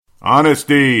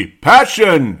Honesty,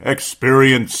 passion,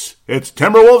 experience. It's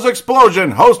Timberwolves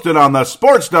Explosion, hosted on the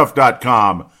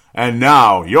sportstuff.com. And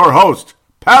now, your host,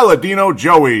 Paladino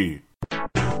Joey.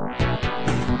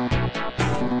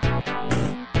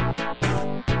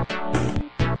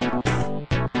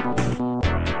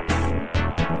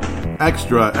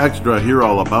 Extra, extra, hear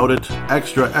all about it.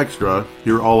 Extra, extra,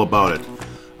 hear all about it.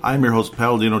 I'm your host,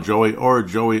 Paladino Joey, or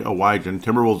Joey Awajan.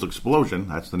 Timberwolves Explosion,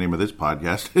 that's the name of this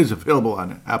podcast, is available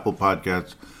on Apple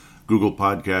Podcasts, Google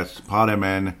Podcasts,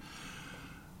 PodMN,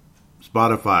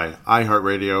 Spotify,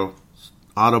 iHeartRadio,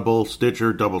 Audible,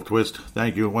 Stitcher, Double Twist.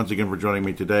 Thank you once again for joining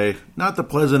me today. Not the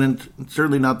pleasant,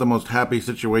 certainly not the most happy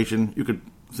situation you could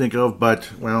think of,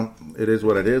 but, well, it is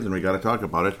what it is, and we got to talk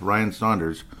about it. Ryan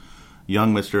Saunders,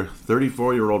 young Mr.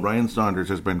 34-year-old Ryan Saunders,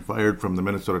 has been fired from the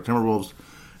Minnesota Timberwolves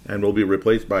and will be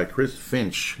replaced by Chris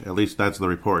Finch. At least that's the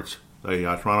reports.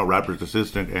 The Toronto Raptors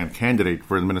assistant and candidate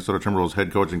for the Minnesota Timberwolves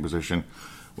head coaching position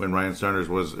when Ryan Saunders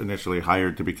was initially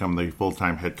hired to become the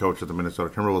full-time head coach of the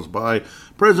Minnesota Timberwolves by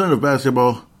President of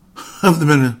Basketball of the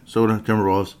Minnesota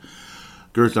Timberwolves,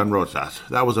 Gersson Rosas.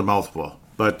 That was a mouthful.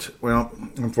 But, well,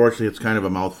 unfortunately, it's kind of a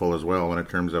mouthful as well in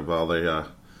terms of all the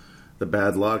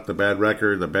bad luck, the bad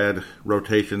record, the bad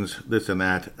rotations, this and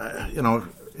that.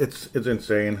 It's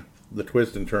insane. The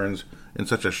twists and turns in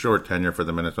such a short tenure for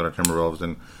the Minnesota Timberwolves,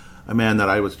 and a man that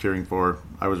I was cheering for,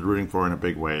 I was rooting for in a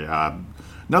big way.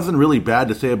 Nothing really bad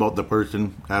to say about the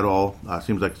person at all.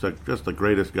 Seems like just the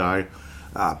greatest guy.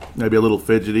 Maybe a little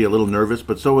fidgety, a little nervous,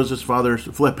 but so was his father,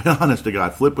 Flip. Honest to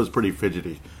God, Flip was pretty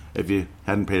fidgety. If you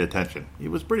hadn't paid attention, he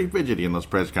was pretty fidgety in those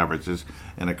press conferences,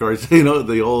 and of course,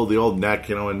 the old neck,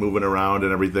 and moving around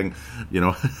and everything,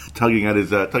 tugging at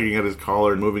his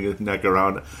collar and moving his neck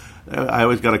around. I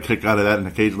always got a kick out of that, and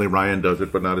occasionally Ryan does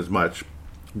it, but not as much.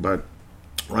 But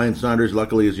Ryan Saunders,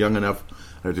 luckily, is young enough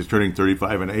that he's turning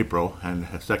 35 in April, and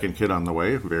a second kid on the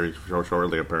way, very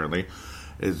shortly apparently.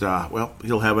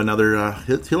 He'll have another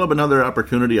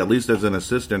opportunity, at least as an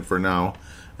assistant for now,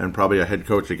 and probably a head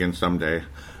coach again someday.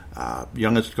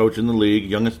 Youngest coach in the league,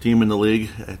 youngest team in the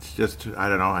league. It's just, I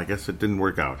don't know, I guess it didn't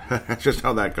work out. That's just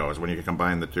how that goes when you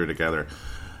combine the two together.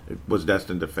 It was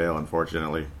destined to fail,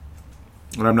 unfortunately.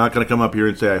 And I'm not going to come up here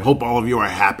and say, I hope all of you are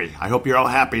happy. I hope you're all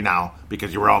happy now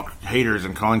because you were all haters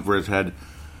and calling for his head.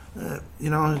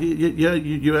 You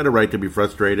had a right to be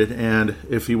frustrated, and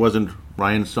if he wasn't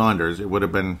Ryan Saunders, it would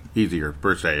have been easier,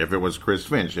 per se. If it was Chris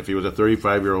Finch, if he was a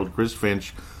 35-year-old Chris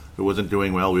Finch who wasn't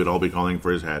doing well, we would all be calling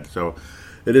for his head. So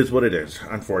it is what it is,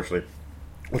 unfortunately.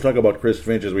 We'll talk about Chris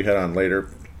Finch as we head on later,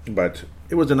 but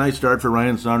it was a nice start for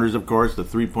Ryan Saunders, of course, the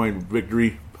three-point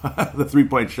victory, the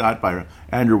three-point shot by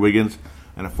Andrew Wiggins,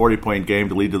 and a 40-point game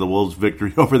to lead to the Wolves'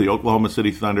 victory over the Oklahoma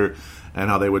City Thunder. And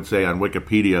how they would say on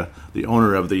Wikipedia, the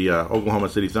owner of the Oklahoma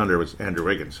City Thunder was Andrew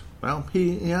Wiggins. Well,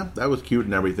 that was cute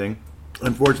and everything.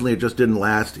 Unfortunately, it just didn't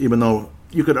last, even though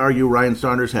you could argue Ryan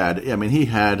Saunders he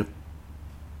had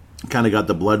kind of got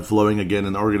the blood flowing again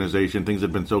in the organization. Things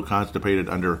had been so constipated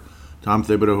under Tom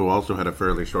Thibodeau, who also had a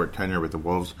fairly short tenure with the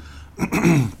Wolves.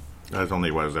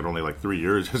 Only like 3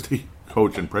 years as the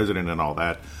coach and president and all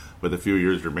that, with a few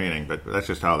years remaining, but that's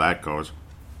just how that goes.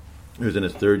 He was in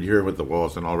his third year with the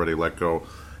Wolves and already let go.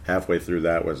 Halfway through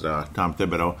that was Tom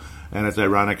Thibodeau. And it's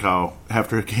ironic how,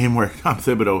 after a game where Tom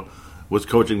Thibodeau was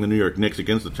coaching the New York Knicks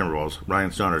against the Timberwolves,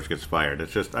 Ryan Saunders gets fired.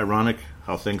 It's just ironic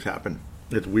how things happen.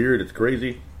 It's weird, it's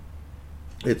crazy,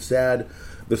 it's sad.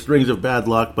 The strings of bad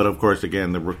luck, but of course,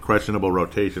 again, the questionable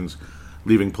rotations,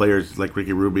 leaving players like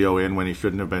Ricky Rubio in when he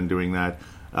shouldn't have been doing that.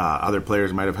 Other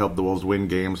players might have helped the Wolves win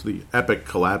games. The epic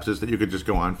collapses that you could just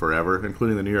go on forever,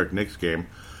 including the New York Knicks game.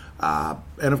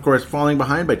 And, of course, falling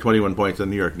behind by 21 points in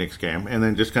the New York Knicks game, and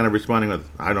then just kind of responding with,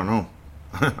 I don't know.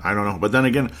 I don't know. But then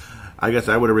again, I guess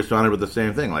I would have responded with the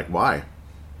same thing. Like, why?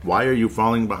 Why are you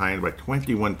falling behind by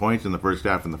 21 points in the first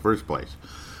half in the first place?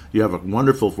 You have a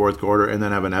wonderful fourth quarter and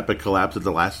then have an epic collapse at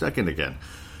the last second again.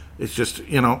 It's just,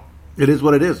 it is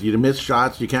what it is. You miss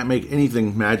shots. You can't make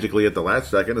anything magically at the last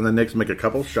second, and the Knicks make a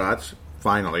couple shots,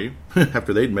 finally,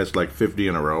 after they'd missed like 50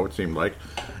 in a row, it seemed like,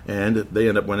 and they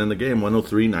end up winning the game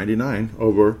 103-99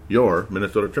 over your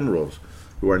Minnesota Timberwolves,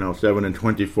 who are now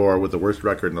 7-24 with the worst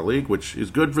record in the league, which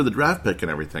is good for the draft pick and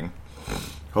everything.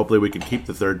 Hopefully we can keep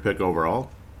the third pick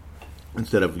overall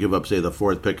instead of give up, say, the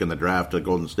fourth pick in the draft to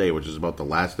Golden State, which is about the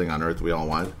last thing on earth we all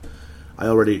want. I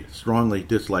already strongly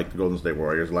dislike the Golden State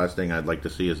Warriors. Last thing I'd like to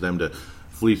see is them to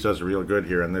fleece us real good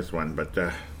here in this one, but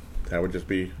that would just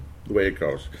be the way it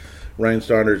goes. Ryan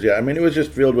Saunders, it was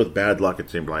just filled with bad luck, it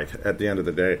seemed like, at the end of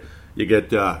the day. You get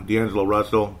D'Angelo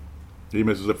Russell. He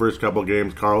misses the first couple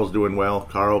games. Carl's doing well.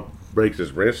 Carl breaks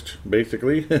his wrist,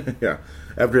 basically. Yeah,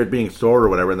 after it being sore or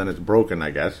whatever, and then it's broken,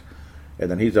 I guess. And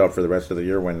then he's out for the rest of the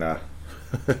year when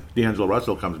D'Angelo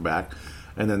Russell comes back.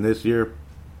 And then this year,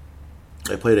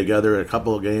 they play together a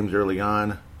couple of games early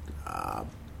on.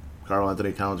 Karl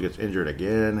Anthony Towns gets injured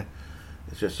again.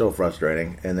 It's just so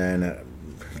frustrating. And then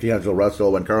D'Angelo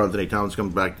Russell, when Karl Anthony Towns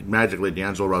comes back, magically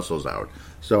D'Angelo Russell's out.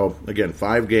 So, again,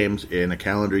 5 games in a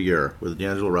calendar year with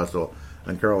D'Angelo Russell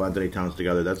and Karl Anthony Towns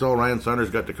together. That's all Ryan Saunders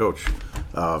got to coach,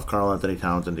 of Karl Anthony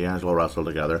Towns and D'Angelo Russell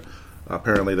together.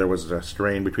 Apparently there was a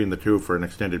strain between the two for an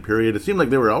extended period. It seemed like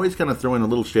they were always kind of throwing a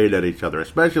little shade at each other,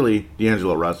 especially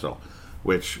D'Angelo Russell,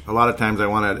 which a lot of times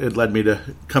it led me to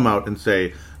come out and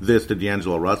say this to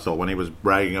D'Angelo Russell when he was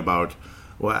bragging about,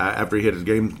 well, after he hit his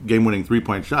game-winning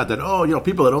three-point shot, that,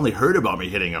 people had only heard about me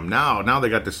hitting him. Now they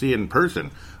got to see it in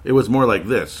person. It was more like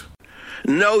this.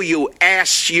 No, you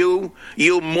ass, you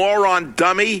moron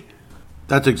dummy.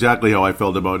 That's exactly how I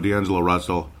felt about D'Angelo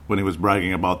Russell when he was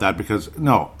bragging about that, because,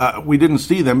 we didn't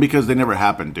see them because they never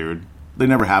happened, dude. They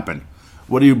never happened.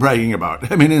 What are you bragging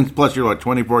about? I mean, and plus you're,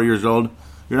 24 years old?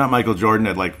 You're not Michael Jordan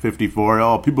at, 54.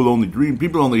 Oh, people only dreamed.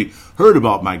 People only heard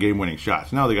about my game-winning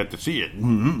shots. Now they got to see it.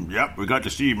 Mm-hmm. Yep, we got to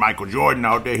see Michael Jordan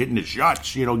out there hitting his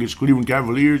shots, against Cleveland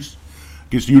Cavaliers,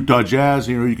 against Utah Jazz.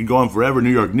 You can go on forever.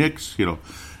 New York Knicks,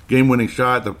 game-winning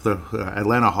shot. The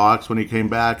Atlanta Hawks when he came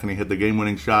back and he hit the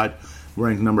game-winning shot,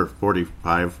 wearing number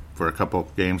 45 for a couple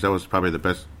games. That was probably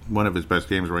one of his best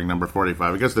games, wearing number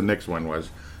 45. I guess the Knicks one was,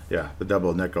 the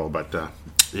double nickel. But,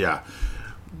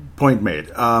 point made.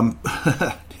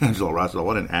 D'Angelo Russell,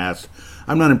 what an ass.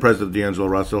 I'm not impressed with D'Angelo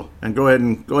Russell. And go ahead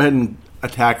and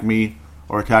attack me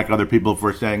or attack other people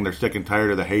for saying they're sick and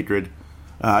tired of the hatred.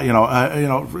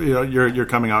 You're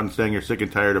coming out and saying you're sick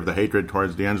and tired of the hatred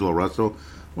towards D'Angelo Russell.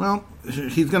 Well,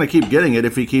 he's going to keep getting it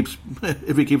if he keeps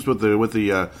with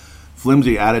the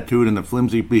flimsy attitude and the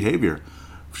flimsy behavior.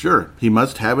 Sure, he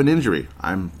must have an injury.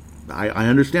 I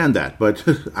understand that, but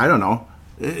I don't know.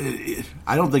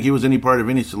 I don't think he was any part of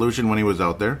any solution when he was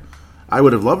out there. I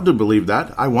would have loved to believe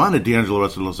that. I wanted D'Angelo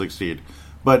Russell to succeed.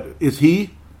 But is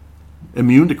he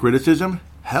immune to criticism?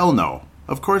 Hell no.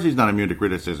 Of course he's not immune to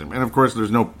criticism. And of course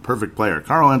there's no perfect player.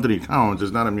 Karl Anthony Towns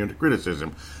is not immune to criticism.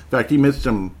 In fact, he missed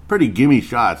some pretty gimme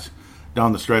shots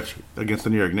down the stretch against the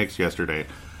New York Knicks yesterday.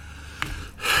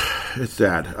 It's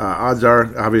sad. Odds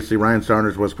are, obviously, Ryan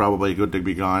Saunders was probably good to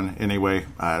be gone anyway.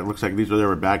 It looks like there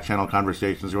were back-channel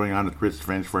conversations going on with Chris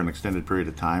Finch for an extended period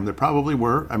of time. There probably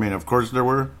were. I mean, of course there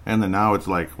were. And then now it's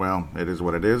like, well, it is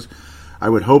what it is. I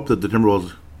would hope that the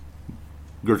Timberwolves,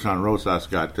 Gerson Rosas,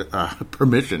 got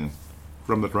permission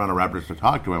from the Toronto Raptors to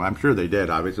talk to him. I'm sure they did,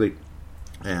 obviously.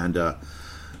 And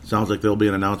sounds like there'll be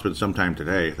an announcement sometime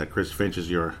today that Chris Finch is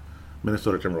your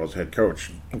Minnesota Timberwolves head coach.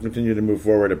 We'll continue to move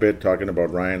forward a bit, talking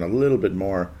about Ryan a little bit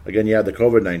more. Again, you had the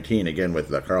COVID-19 again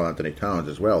with Karl Anthony Towns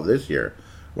as well this year.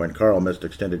 When Karl missed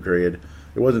extended period,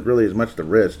 it wasn't really as much the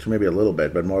wrist, maybe a little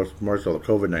bit, but more so the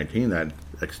COVID-19 that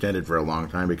extended for a long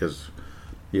time because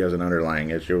he has an underlying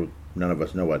issue. None of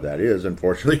us know what that is,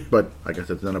 unfortunately, but I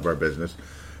guess it's none of our business.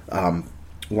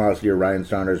 Last year, Ryan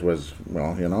Saunders was,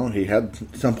 he had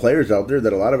some players out there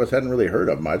that a lot of us hadn't really heard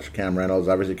of much. Cam Reynolds,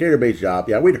 obviously. Kader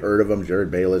Bates-Diop, we'd heard of him.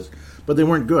 Jared Bayless, but they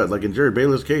weren't good. Like in Jared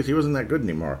Bayless' case, he wasn't that good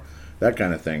anymore. That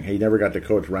kind of thing. He never got to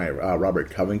coach Robert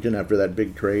Covington after that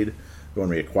big trade when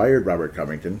we acquired Robert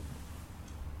Covington.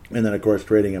 And then, of course,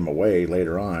 trading him away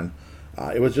later on.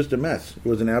 It was just a mess. It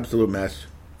was an absolute mess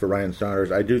for Ryan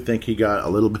Saunders. I do think he got a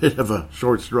little bit of a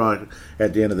short straw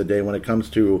at the end of the day when it comes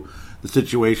to the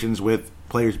situations with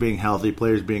players being healthy,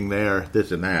 players being there,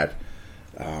 this and that.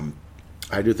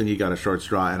 I do think he got a short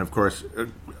straw. And, of course,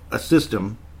 a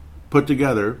system put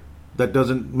together that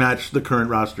doesn't match the current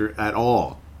roster at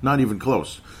all. Not even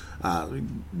close.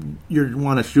 You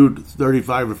want to shoot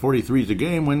 35 or 43s a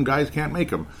game when guys can't make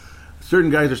them.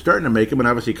 Certain guys are starting to make them, and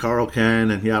obviously Karl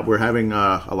can. And, we're having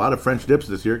a lot of French dips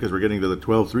this year because we're getting to the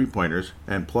 12 three-pointers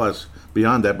and plus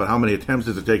beyond that. But how many attempts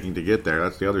is it taking to get there?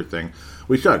 That's the other thing.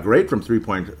 We shot great from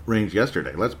three-point range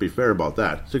yesterday. Let's be fair about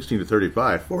that. 16 to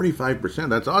 35, 45%.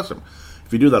 That's awesome.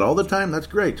 If you do that all the time, that's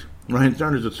great. Ryan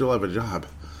Saunders would still have a job.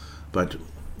 But,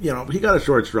 he got a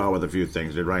short straw with a few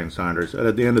things, did Ryan Saunders. And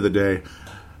at the end of the day,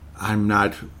 I'm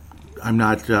not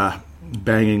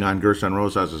banging on Gerson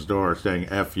Rosas' door saying,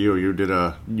 F you, you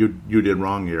did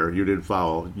wrong here. You did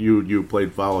foul. You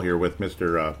played foul here with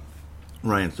Mr.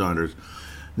 Ryan Saunders.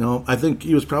 No, I think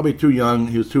he was probably too young.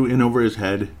 He was too in over his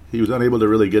head. He was unable to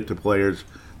really get to players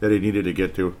that he needed to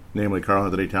get to, namely Karl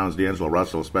Anthony Towns, D'Angelo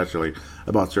Russell especially,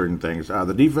 about certain things.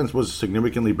 The defense was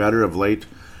significantly better of late,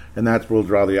 and that will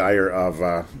draw the ire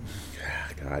of,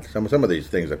 some of these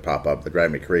things that pop up that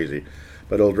drive me crazy.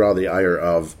 but it'll draw the ire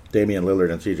of Damian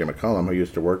Lillard and C.J. McCollum, who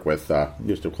used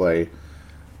to play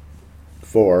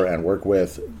for and work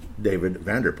with David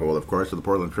Vanderpool, of course, of the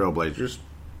Portland Trail Blazers.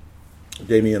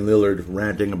 Damian Lillard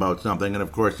ranting about something, and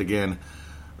of course,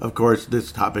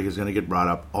 this topic is going to get brought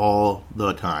up all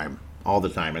the time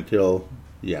until,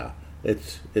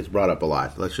 it's brought up a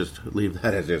lot. Let's just leave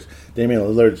that as is. Damian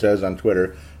Lillard says on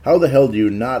Twitter, "How the hell do you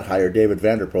not hire David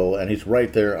Vanderpool, and he's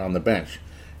right there on the bench,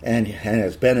 and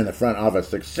has been in the front office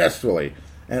successfully,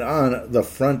 and on the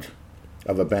front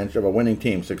of a bench of a winning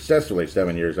team successfully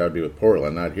 7 years. I would be with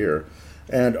Portland, not here.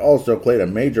 And also played a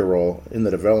major role in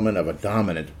the development of a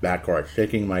dominant backcourt,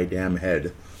 shaking my damn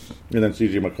head." And then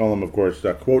C.J. McCollum, of course,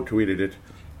 quote tweeted it,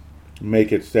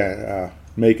 make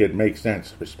it make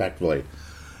sense, respectfully.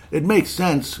 It makes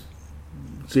sense,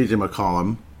 C.J.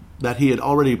 McCollum, that he had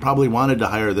already probably wanted to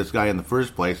hire this guy in the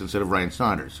first place instead of Ryan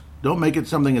Saunders. Don't make it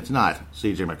something it's not,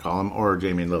 C.J. McCollum or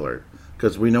Damian Lillard,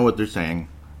 because we know what they're saying.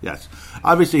 Yes,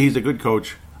 obviously he's a good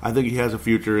coach. I think he has a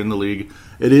future in the league.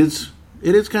 It is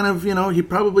kind of, he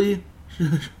probably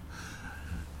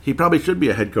should be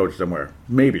a head coach somewhere,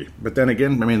 maybe. But then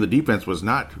again, the defense was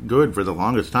not good for the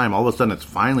longest time. All of a sudden, it's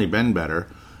finally been better.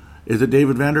 Is it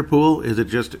David Vanderpool? Is it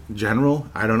just general?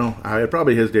 I don't know. It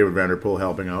probably is David Vanderpool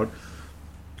helping out.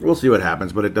 We'll see what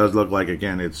happens, but it does look like,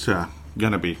 again, it's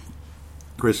going to be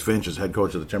Chris Finch as head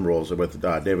coach of the Timberwolves with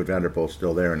David Vanderpool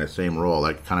still there in the same role,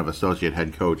 like kind of associate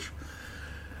head coach.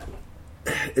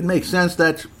 It makes sense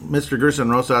that Mr. Gerson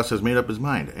Rosas has made up his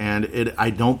mind, and I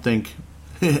don't think,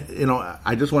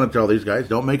 I just want to tell these guys,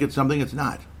 don't make it something it's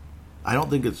not. I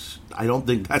don't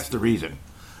think that's the reason.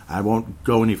 I won't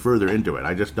go any further into it.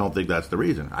 I just don't think that's the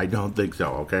reason. I don't think so,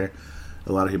 okay?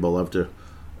 A lot of people love to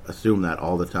assume that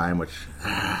all the time, which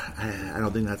I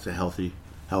don't think that's a healthy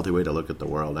way to look at the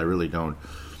world. I really don't.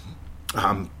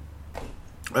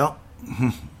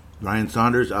 Ryan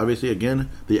Saunders, obviously, again,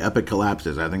 the epic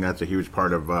collapses. I think that's a huge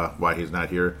part of why he's not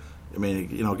here.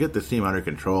 Get this team under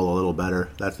control a little better.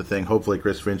 That's the thing. Hopefully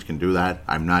Chris Finch can do that.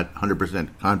 I'm not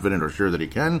 100% confident or sure that he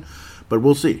can, but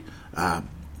we'll see.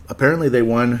 Apparently they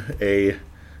won a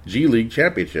G League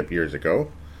championship years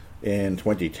ago in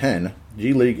 2010.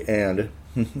 G League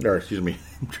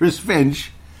Chris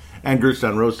Finch and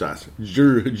Gerson Rosas.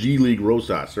 G League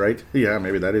Rosas, right? Yeah,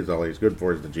 maybe that is all he's good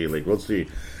for is the G League. We'll see.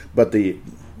 But the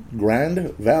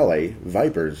Grand Valley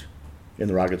Vipers in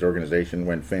the Rockets organization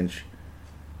when Finch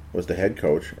was the head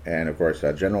coach, and of course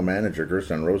general manager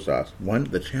Gerson Rosas won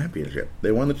the championship.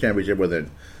 They won the championship with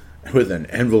an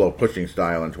envelope pushing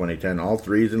style in 2010. All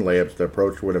threes and layups. The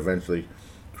approach would eventually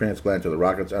transplant to the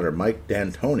Rockets under Mike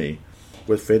D'Antoni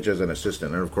with Finch as an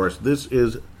assistant. And of course this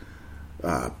is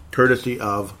courtesy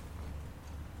of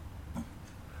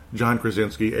John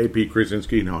Krasinski, AP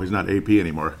Krasinski. No, he's not AP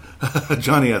anymore.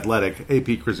 Johnny Athletic,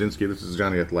 AP Krasinski. This is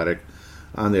Johnny Athletic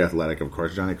on the Athletic, of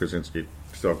course. Johnny Krasinski.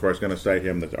 So, of course, going to cite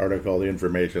him, the article, the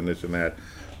information, this and that.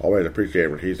 Always appreciate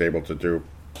what he's able to do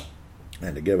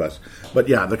and to give us. But,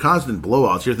 yeah, the constant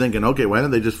blowouts. You're thinking, okay, why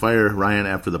didn't they just fire Ryan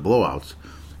after the blowouts?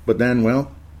 But then,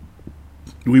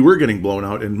 we were getting blown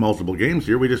out in multiple games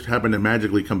here. We just happened to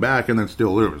magically come back and then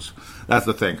still lose. That's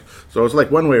the thing. So it's like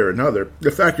one way or another.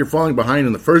 The fact you're falling behind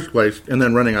in the first place and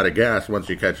then running out of gas once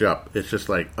you catch up, it's just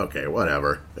like, okay,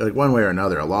 whatever. Like one way or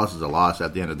another, a loss is a loss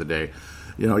at the end of the day.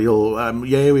 We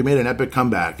made an epic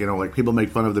comeback. Like people make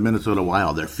fun of the Minnesota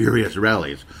Wild, their furious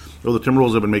rallies. Well, the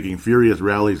Timberwolves have been making furious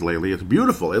rallies lately. It's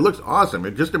beautiful. It looks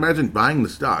awesome. Just imagine buying the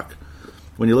stock.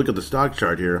 When you look at the stock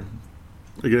chart here,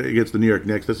 against the New York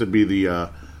Knicks, this would be the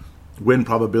win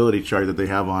probability chart that they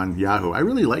have on Yahoo. I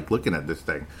really like looking at this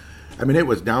thing. It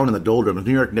was down in the doldrums.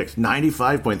 New York Knicks,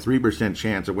 95.3%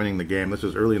 chance of winning the game. This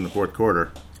was early in the fourth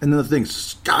quarter. And then the thing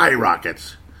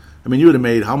skyrockets. You would have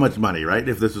made how much money, right,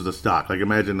 if this was a stock? Like,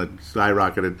 imagine it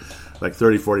skyrocketed like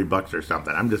 $30-40 or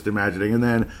something. I'm just imagining. And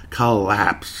then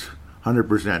collapse.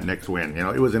 100% Knicks win.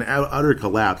 It was an utter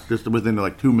collapse just within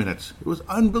like 2 minutes. It was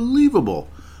unbelievable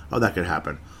how that could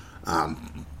happen.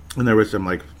 And there was some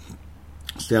like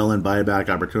sell and buyback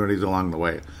opportunities along the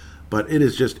way. But it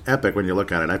is just epic when you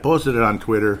look at it. I posted it on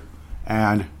Twitter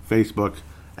and Facebook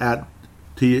at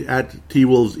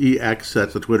TWolvesEX.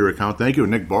 That's the Twitter account. Thank you,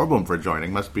 Nick Borbom, for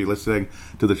joining. Must be listening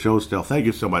to the show still. Thank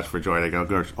you so much for joining.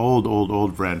 Our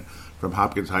old friend from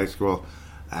Hopkins High School.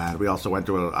 And we also went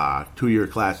to a 2-year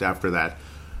class after that.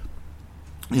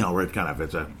 Where it kind of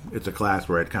it's a class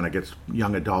where it kind of gets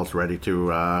young adults ready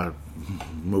to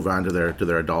move on to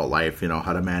their adult life.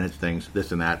 How to manage things,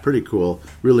 this and that. Pretty cool.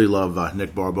 Really love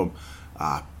Nick Borbom.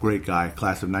 Great guy.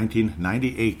 Class of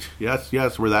 1998.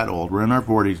 Yes, we're that old. We're in our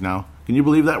 40s now. Can you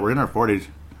believe that? We're in our 40s.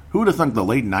 Who would have thought the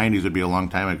late 90s would be a long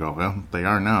time ago? Well, they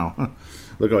are now.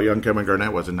 Look how young Kevin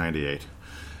Garnett was in 98.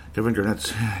 Kevin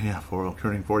Garnett's,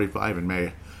 turning 45 in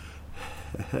May.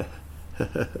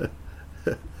 It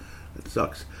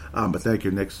sucks. But thank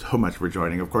you, Nick, so much for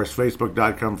joining. Of course,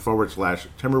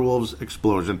 Facebook.com/Timberwolves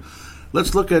Explosion.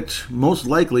 Let's look at most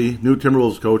likely new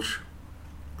Timberwolves coach,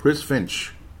 Chris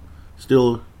Finch.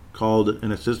 Still called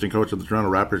an assistant coach of the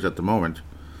Toronto Raptors at the moment.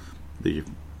 The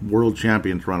world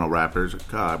champion Toronto Raptors,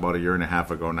 about a year and a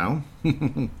half ago now.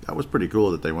 That was pretty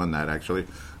cool that they won that, actually.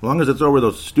 As long as it's over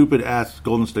those stupid-ass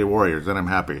Golden State Warriors, then I'm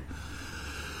happy.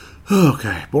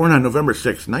 Okay, born on November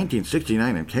 6,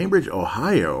 1969 in Cambridge,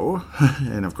 Ohio.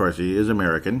 And, of course, he is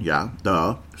American,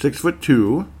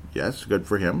 6'2", yes, good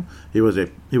for him. He was a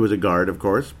guard, of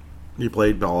course. He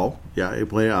played ball. He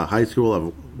played high school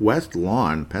of West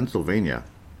Lawn, Pennsylvania.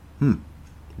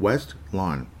 West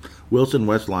Lawn. Wilson,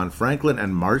 West Lawn, Franklin,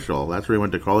 and Marshall. That's where he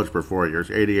went to college for 4 years,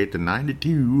 88 to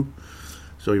 92.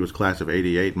 So he was class of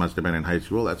 88, must have been in high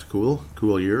school. That's cool.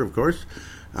 Cool year, of course.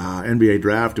 NBA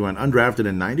draft, went undrafted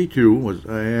in 92,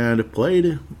 and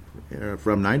played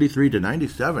from 93 to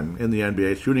 97 in the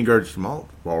NBA. Shooting guard, small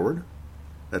forward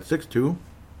at 6'2".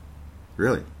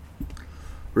 Really?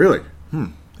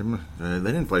 They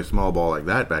didn't play small ball like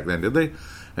that back then, did they?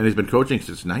 And he's been coaching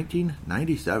since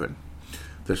 1997.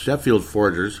 The Sheffield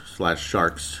Forgers /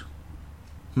 Sharks.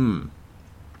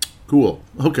 Cool.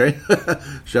 Okay.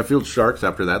 Sheffield Sharks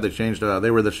after that. They changed.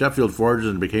 They were the Sheffield Forgers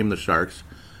and became the Sharks.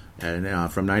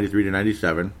 And from 93 to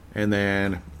 97. And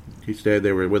then he stayed.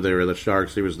 They were the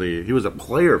Sharks. He was a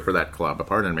player for that club.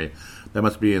 Pardon me. That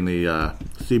must be in the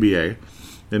CBA.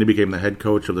 Then he became the head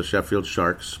coach of the Sheffield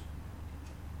Sharks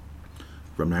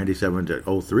from 97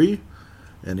 to 03.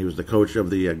 And he was the coach of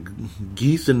the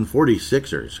Gießen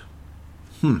 46ers.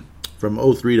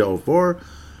 From 03 to 04.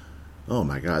 Oh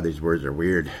my God, these words are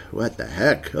weird. What the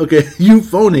heck? Okay,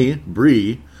 Euphony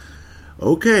Bree.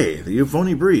 Okay, the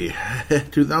Euphony Bree.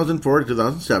 2004 to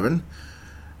 2007.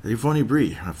 The Euphony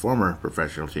Bree, a former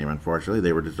professional team, unfortunately.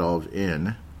 They were dissolved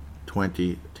in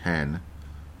 2010.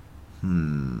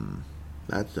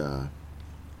 That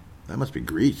must be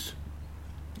Greece.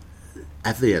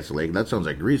 Athletes League. That sounds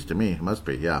like Greece to me. It must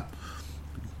be, yeah.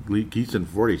 Gießen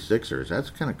 46ers. That's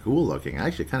kind of cool looking.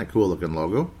 Actually, kind of cool looking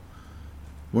logo.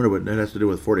 Wonder what that has to do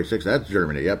with 46. That's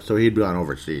Germany. Yep, so he'd gone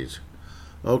overseas.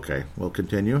 Okay, we'll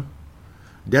continue.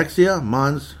 Dexia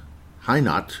Mons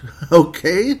Hainaut.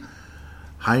 Okay.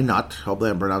 Hainaut. Hopefully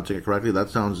I'm pronouncing it correctly.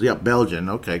 That sounds, Belgian.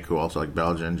 Okay, cool. So like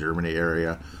Belgian, Germany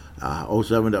area.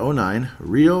 07 to 09.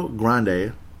 Rio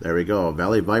Grande. There we go.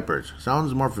 Valley Vipers.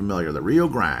 Sounds more familiar. The Rio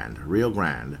Grande.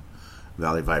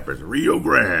 Valley Vipers. Rio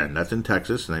Grande. That's in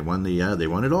Texas. And they won they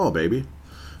won it all, baby.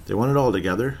 They won it all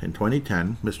together in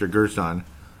 2010. Mr. Gerson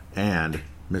and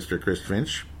Mr. Chris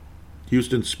Finch.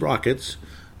 Houston Sprockets.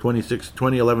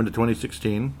 2011 to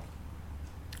 2016.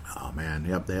 Oh, man.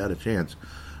 Yep, they had a chance.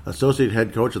 Associate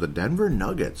head coach of the Denver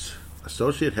Nuggets.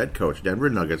 Denver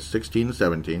Nuggets, 16 to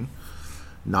 17.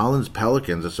 Nolans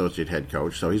Pelicans, associate head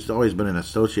coach. So he's always been an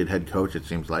associate head coach, it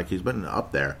seems like. He's been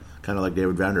up there, kind of like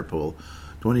David Vanderpool.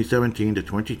 2017 to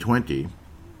 2020.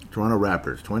 Toronto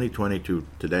Raptors, 2020 to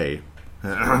today.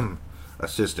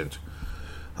 Assistant.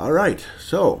 All right.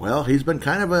 So, well, he's been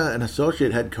kind of an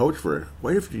associate head coach for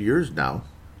quite a few years now.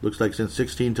 Looks like since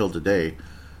 16 till today.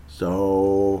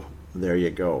 So, there you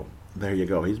go.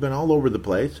 He's been all over the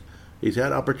place. He's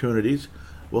had opportunities.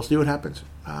 We'll see what happens.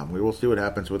 We will see what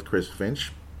happens with Chris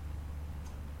Finch.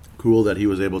 Cool that he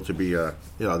was able to be,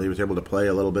 he was able to play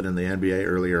a little bit in the NBA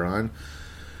earlier on.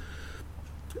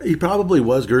 He probably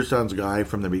was Gerson's guy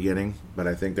from the beginning, but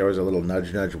I think there was a little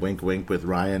nudge, wink, with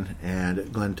Ryan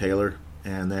and Glenn Taylor.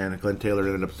 And then Glenn Taylor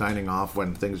ended up signing off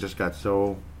when things just got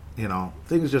so,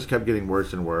 things just kept getting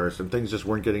worse and worse, and things just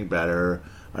weren't getting better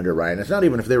under Ryan. It's not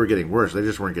even if they were getting worse, they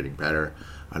just weren't getting better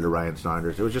under Ryan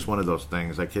Saunders. It was just one of those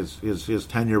things. Like his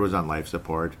tenure was on life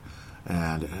support,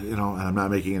 and and I'm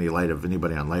not making any light of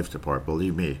anybody on life support,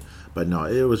 believe me. But no,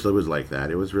 it was like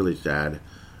that. It was really sad.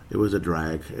 It was a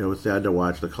drag. It was sad to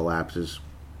watch the collapses.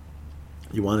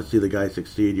 You want to see the guy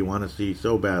succeed. You want to see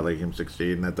so badly him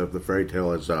succeed, and that the fairy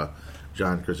tale is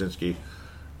John Krasinski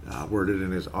worded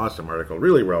in his awesome article.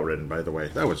 Really well written, by the way.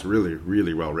 That was really,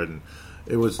 really well written.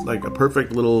 It was like a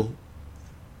perfect little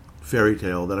fairy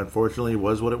tale that unfortunately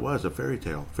was what it was, a fairy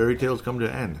tale. Fairy tales come to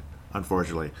an end,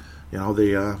 unfortunately.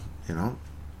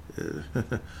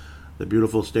 The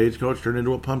beautiful stagecoach turned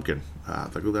into a pumpkin.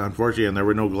 Unfortunately, and there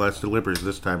were no glass slippers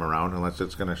this time around, unless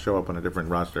it's going to show up on a different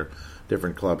roster,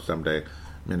 different club someday,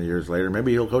 many years later.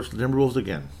 Maybe he'll coach the Timberwolves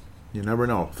again. You never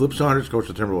know. Flip Saunders coached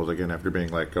the Timberwolves again after being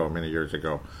let go many years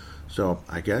ago. So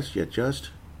I guess you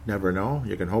just never know.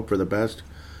 You can hope for the best.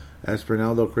 As for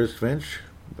now, though, Chris Finch,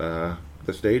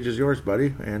 the stage is yours,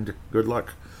 buddy, and good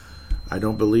luck. I'm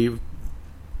not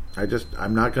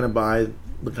going to buy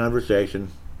the conversation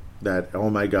that, oh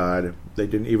my God, they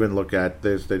didn't even look at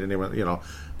this, they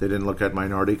didn't look at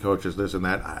minority coaches, this and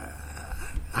that.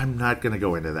 I'm not going to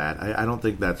go into that. I don't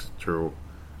think that's true.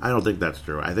 I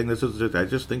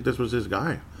just think this was his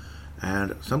guy.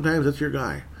 And sometimes it's your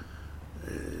guy.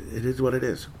 It is what it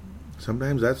is.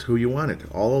 Sometimes that's who you wanted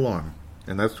all along.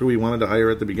 And that's who he wanted to hire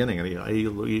at the beginning. And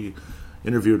he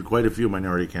interviewed quite a few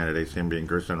minority candidates, him being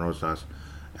Gersson Rosas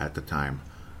at the time.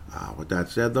 With that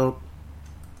said, though,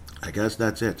 I guess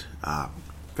that's it.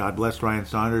 God bless Ryan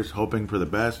Saunders, hoping for the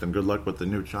best, and good luck with the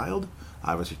new child.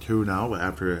 Obviously 2 now,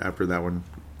 after that one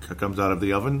comes out of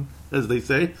the oven, as they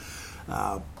say.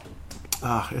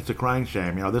 It's a crying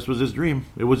shame. This was his dream.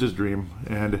 It was his dream.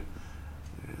 And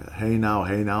hey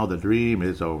now, the dream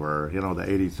is over. The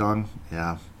 80s song.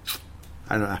 Yeah.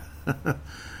 I don't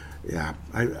yeah,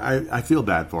 I feel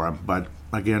bad for him. But,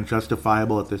 again,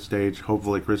 justifiable at this stage.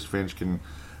 Hopefully Chris Finch can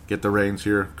get the reins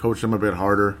here, coach them a bit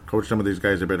harder, coach some of these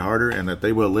guys a bit harder, and that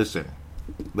they will listen.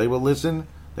 They will listen.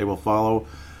 They will follow.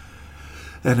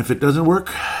 And if it doesn't work,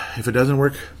 Mr.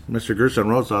 Gersson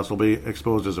Rosas will be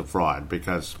exposed as a fraud,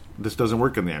 because this doesn't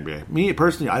work in the NBA. Me,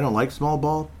 personally, I don't like small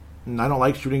ball, and I don't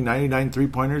like shooting 99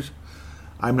 three-pointers.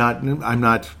 I'm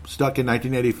not stuck in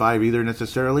 1985 either,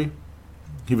 necessarily,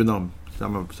 even though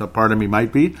some part of me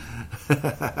might be.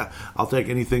 I'll take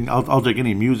anything. I'll take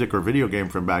any music or video game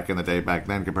from back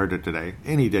then compared to today,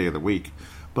 any day of the week.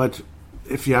 But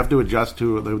if you have to adjust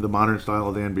to the modern style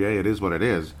of the NBA, it is what it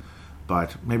is.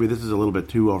 But maybe this is a little bit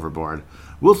too overboard.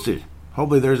 We'll see.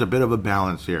 Hopefully there's a bit of a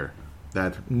balance here.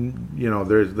 That,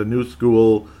 there's the new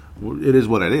school. It is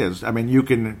what it is. I mean, you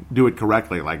can do it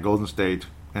correctly, like Golden State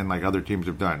and like other teams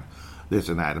have done. This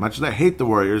and that. As much as I hate the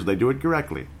Warriors, they do it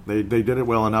correctly. They did it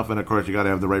well enough, and of course you got to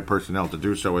have the right personnel to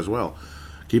do so as well.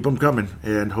 Keep them coming,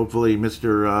 and hopefully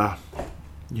Mr.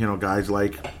 Guys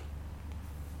like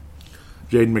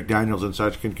Jaden McDaniels and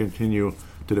such can continue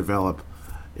to develop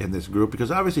in this group, because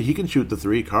obviously he can shoot the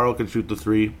 3. Carl can shoot the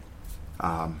 3.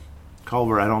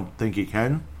 Culver, I don't think he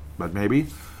can, but maybe.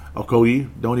 Okogie,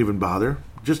 don't even bother.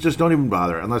 Just don't even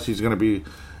bother, unless he's going to be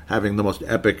having the most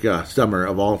epic summer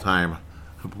of all time,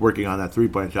 working on that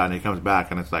 3-point shot, and he comes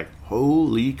back and it's like,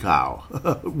 holy cow,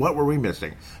 what were we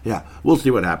missing? Yeah, we'll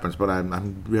see what happens, but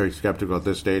I'm very skeptical at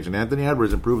this stage. And Anthony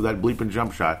Edwards improved that bleeping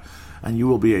jump shot, and you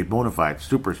will be a bona fide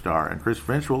superstar, and Chris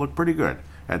Finch will look pretty good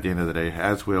at the end of the day,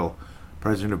 as will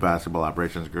President of Basketball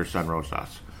Operations Gersson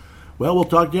Rosas. Well, we'll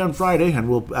talk to you on Friday, and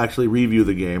we'll actually review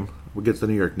the game against the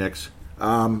New York Knicks.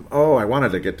 I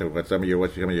wanted to get to what some of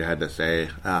you had to say.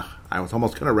 I was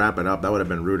almost going to wrap it up. That would have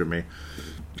been rude of me.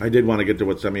 I did want to get to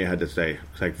what some of you had to say,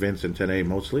 like Vince and Tene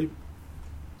mostly.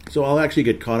 So I'll actually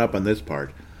get caught up on this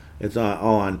part. It's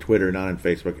all on Twitter, not on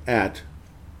Facebook, at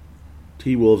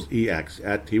TWolvesEX,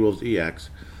 at TWolvesEX.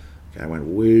 I went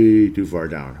way too far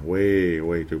down.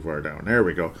 Way too far down. There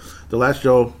we go. The last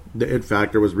show, the It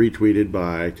Factor, was retweeted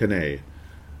by Tene,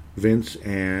 Vince,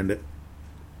 and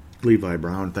Levi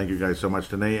Brown. Thank you guys so much,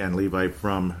 Tene and Levi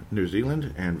from New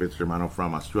Zealand, and Vince Germano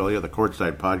from Australia. The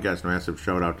Courtside Podcast, massive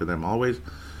shout out to them always.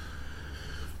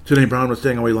 Tene Brown was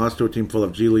saying, we lost to a team full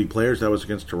of G League players. That was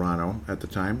against Toronto at the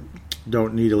time.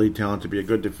 Don't need elite talent to be a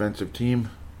good defensive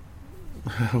team.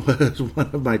 Was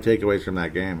one of my takeaways from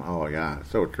that game. Oh, yeah,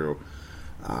 so true.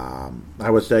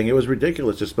 I was saying it was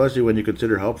ridiculous, especially when you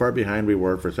consider how far behind we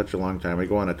were for such a long time. We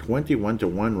go on a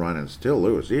 21-1 run and still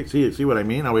lose. See what I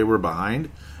mean? How we were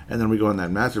behind, and then we go on that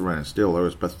massive run and still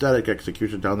lose. Pathetic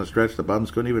execution down the stretch. The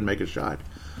Bums couldn't even make a shot.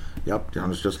 Yep,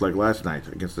 it's just like last night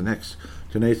against the Knicks.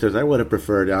 Tene says, I would have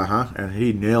preferred, and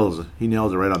he nails it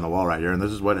right on the wall right here, and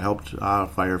this is what helped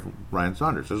fire Ryan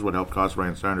Saunders. This is what helped cost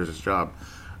Ryan Saunders his job,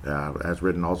 as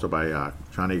written also by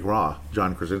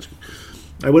John Krasinski.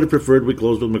 I would have preferred we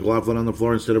closed with McLaughlin on the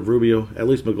floor instead of Rubio. At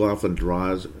least McLaughlin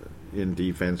draws in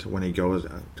defense when he goes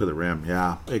to the rim.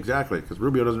 Yeah, exactly, because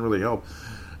Rubio doesn't really help.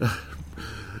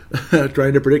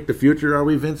 Trying to predict the future, are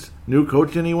we, Vince? New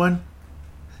coach, anyone?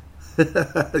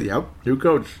 Yep, new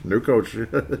coach.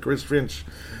 Chris Finch.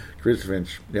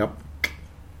 Yep.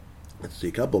 Let's see,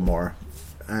 a couple more.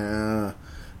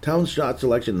 Towns' shot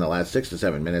selection in the last 6 to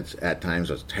 7 minutes at times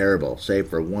was terrible, save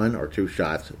for 1 or 2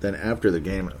 shots. Then after the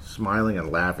game, smiling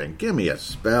and laughing. Give me a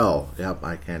spell. Yep,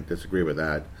 I can't disagree with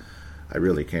that. I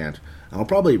really can't. I'll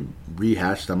probably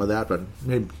rehash some of that, but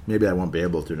maybe I won't be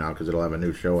able to now because it'll have a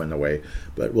new show in the way.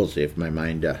 But we'll see if my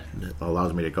mind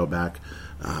allows me to go back.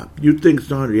 You'd think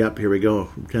Saunders, yep, here we go.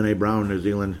 Tene Brown, New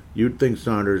Zealand. You'd think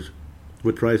Saunders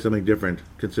would try something different,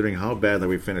 considering how badly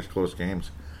we finished close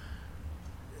games.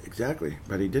 Exactly,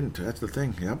 but he didn't. That's the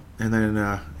thing. Yep. And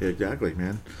then, exactly,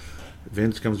 man.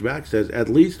 Vince comes back, says, at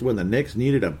least when the Knicks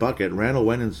needed a bucket, Randall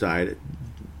went inside.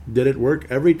 Did it work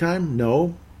every time?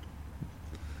 No.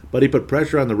 But he put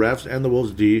pressure on the refs and the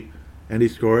Wolves D, and he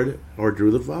scored or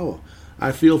drew the foul.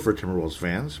 I feel for Timberwolves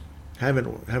fans.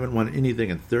 Haven't won anything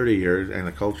in 30 years, and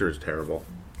the culture is terrible.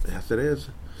 Yes, it is.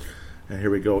 And here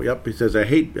we go. Yep, he says,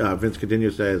 Vince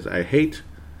continues, says, I hate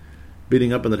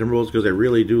beating up on the Timberwolves because I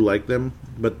really do like them,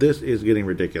 but this is getting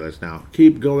ridiculous now.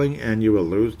 Keep going and you will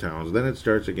lose Towns. Then it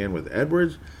starts again with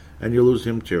Edwards, and you lose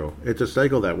him too. It's a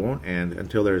cycle that won't end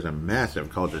until there's a massive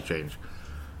culture change.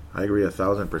 I agree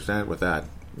 1,000% with that.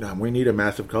 We need a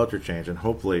massive culture change, and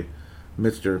hopefully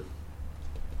Mr.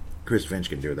 Chris Finch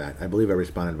can do that. I believe I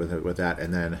responded with that,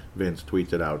 and then Vince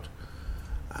tweets it out.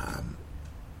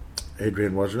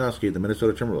 Adrian Wojnarowski, the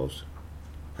Minnesota Timberwolves,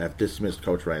 have dismissed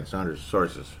Coach Ryan Saunders'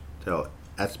 sources. Tell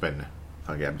Espen.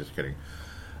 Okay, I'm just kidding.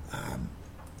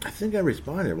 I think I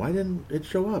responded. Why didn't it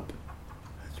show up?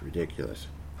 That's ridiculous.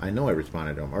 I know I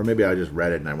responded to him. Or maybe I just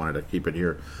read it and I wanted to keep it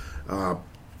here.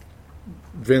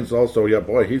 Vince also, yeah,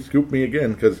 boy, he scooped me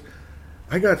again because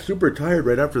I got super tired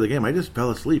right after the game. I just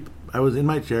fell asleep. I was in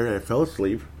my chair. I fell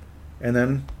asleep. And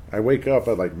then I wake up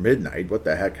at like midnight. What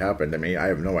the heck happened to me? I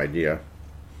have no idea.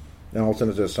 And all of a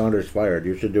sudden it says, Saunders fired.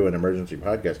 You should do an emergency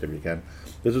podcast if you can.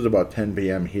 This is about 10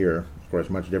 p.m. here. Of course,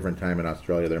 much different time in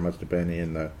Australia. There must have been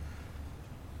in the,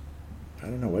 I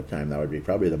don't know what time that would be.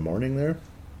 Probably the morning there.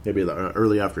 Maybe the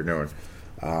early afternoon.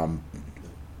 And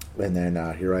then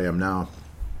here I am now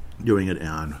doing it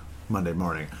on Monday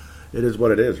morning. It is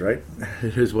what it is, right?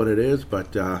 It is what it is.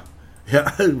 But,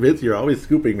 yeah, Vince, you're always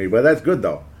scooping me. But that's good,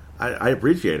 though. I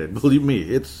appreciate it. Believe me,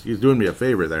 he's doing me a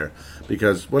favor there.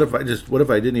 Because what if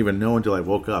I didn't even know until I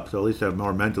woke up? So at least I'm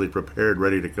more mentally prepared,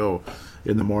 ready to go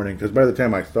in the morning. Because by the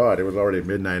time I saw it was already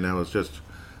midnight, and I was just,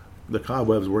 the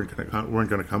cobwebs weren't going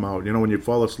to come out. You know, when you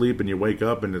fall asleep and you wake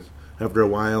up and it's after a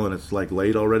while and it's like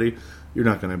late already, you're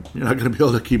not going to be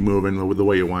able to keep moving the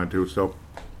way you want to. So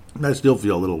I still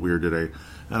feel a little weird today,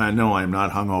 and I know I'm not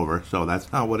hungover, so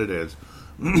that's not what it is.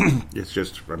 It's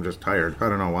just I'm just tired. I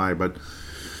don't know why, but.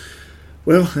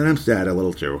 Well, and I'm sad a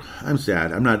little too. I'm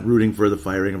sad. I'm not rooting for the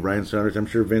firing of Ryan Saunders. I'm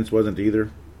sure Vince wasn't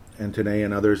either, and Tenay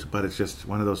and others, but it's just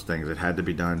one of those things. It had to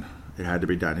be done. It had to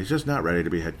be done. He's just not ready to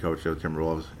be head coach of the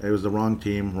Timberwolves. It was the wrong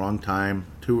team, wrong time,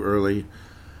 too early,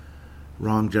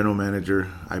 wrong general manager,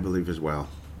 I believe as well.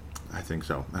 I think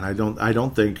so. And I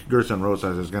don't think Gerson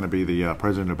Rosas is going to be the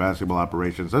president of basketball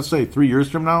operations. Let's say 3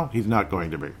 years from now, he's not going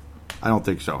to be. I don't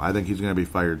think so. I think he's going to be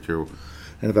fired too.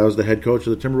 And if I was the head coach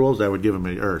of the Timberwolves, I would give him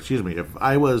if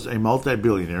I was a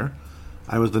multi-billionaire,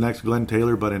 I was the next Glenn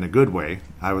Taylor, but in a good way.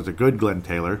 I was a good Glenn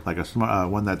Taylor, like a smart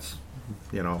one that's,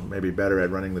 maybe better at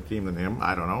running the team than him.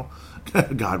 I don't know,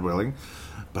 God willing.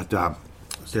 But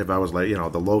say if I was like,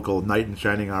 the local knight in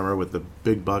shining armor with the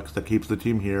big bucks that keeps the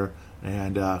team here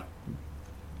and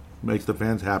makes the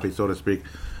fans happy, so to speak,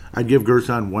 I'd give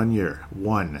Gerson 1 year,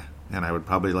 and I would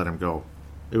probably let him go.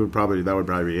 That would probably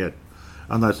be it.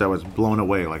 Unless I was blown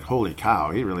away, like, holy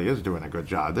cow, he really is doing a good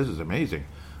job. This is amazing.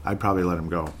 I'd probably let him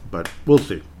go. But we'll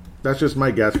see. That's just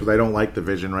my guess, because I don't like the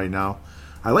vision right now.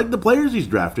 I like the players he's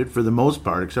drafted, for the most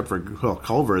part, except for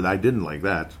Culver. I didn't like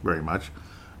that very much.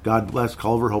 God bless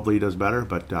Culver. Hopefully he does better.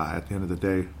 But at the end of the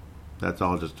day, that's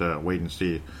all just wait and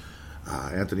see.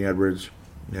 Anthony Edwards,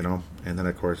 and then,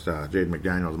 of course, Jaden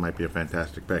McDaniels might be a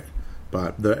fantastic pick.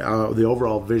 But the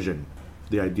overall vision,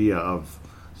 the idea of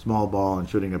small ball and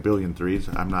shooting 1 billion threes,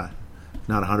 I'm not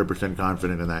 100%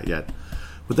 confident in that yet.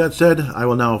 With that said, I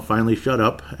will now finally shut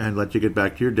up and let you get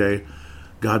back to your day.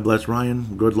 God bless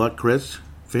Ryan. Good luck, Chris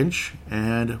Finch,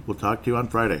 and we'll talk to you on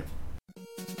Friday.